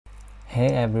Hey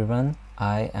everyone,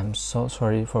 I am so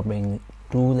sorry for being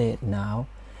too late now,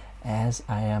 as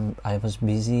I was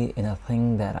busy in a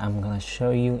thing that I'm gonna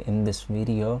show you in this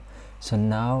video. So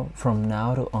now, from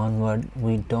now to onward,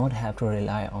 we don't have to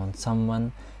rely on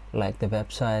someone like the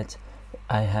websites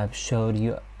I have showed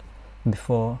you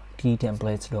before,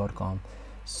 ttemplates.com.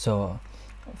 So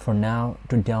for now,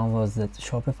 to download the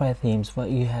Shopify themes, what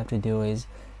you have to do is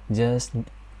just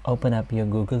open up your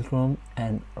Google Chrome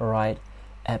and write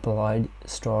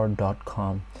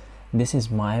apploidstore.com. This is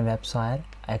my website.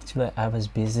 Actually, I was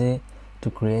busy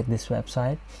to create this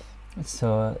website,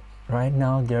 so right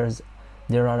now there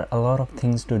are a lot of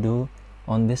things to do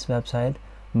on this website,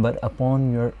 but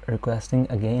upon your requesting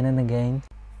again and again,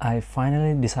 I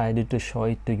finally decided to show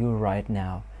it to you right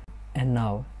now. And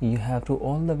now you have to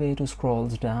all the way to scroll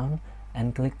down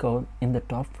and click on in the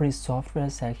top free software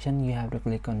section. You have to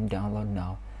click on download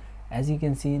now. As you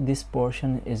can see, this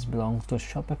portion belongs to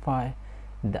Shopify,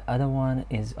 the other one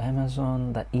is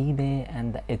Amazon, the eBay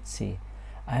and the Etsy.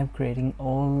 I am creating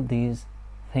all these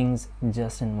things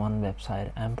just in one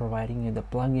website. I am providing you the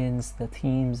plugins, the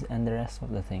themes and the rest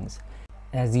of the things.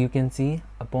 As you can see,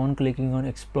 upon clicking on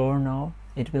explore now,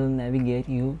 it will navigate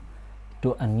you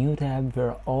to a new tab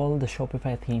where all the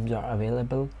Shopify themes are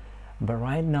available. But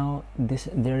right now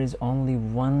there is only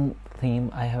one theme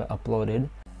I have uploaded.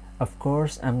 Of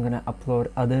course, I'm gonna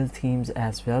upload other themes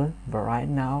as well, but right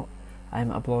now I'm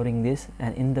uploading this,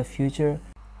 and in the future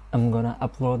I'm gonna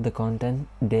upload the content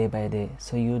day by day,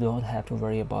 so you don't have to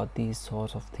worry about these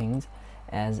sorts of things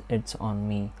as it's on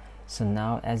me. So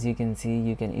now, as you can see,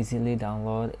 you can easily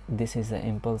download. This is the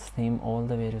impulse theme. All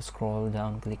the way to scroll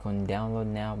down, click on download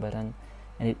now button,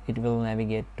 and it will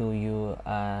navigate to you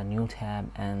a new tab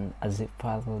and a zip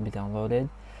file will be downloaded.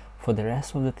 For the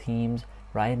rest of the themes,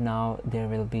 right now there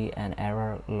will be an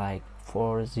error like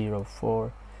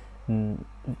 404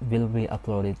 will be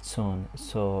uploaded soon,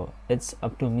 so it's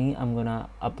up to me. I'm gonna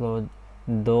upload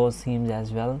those themes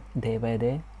as well day by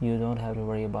day. You don't have to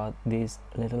worry about these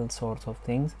little sorts of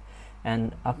things,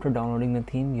 and after downloading the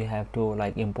theme you have to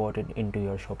import it into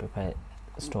your Shopify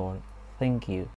store. Thank you.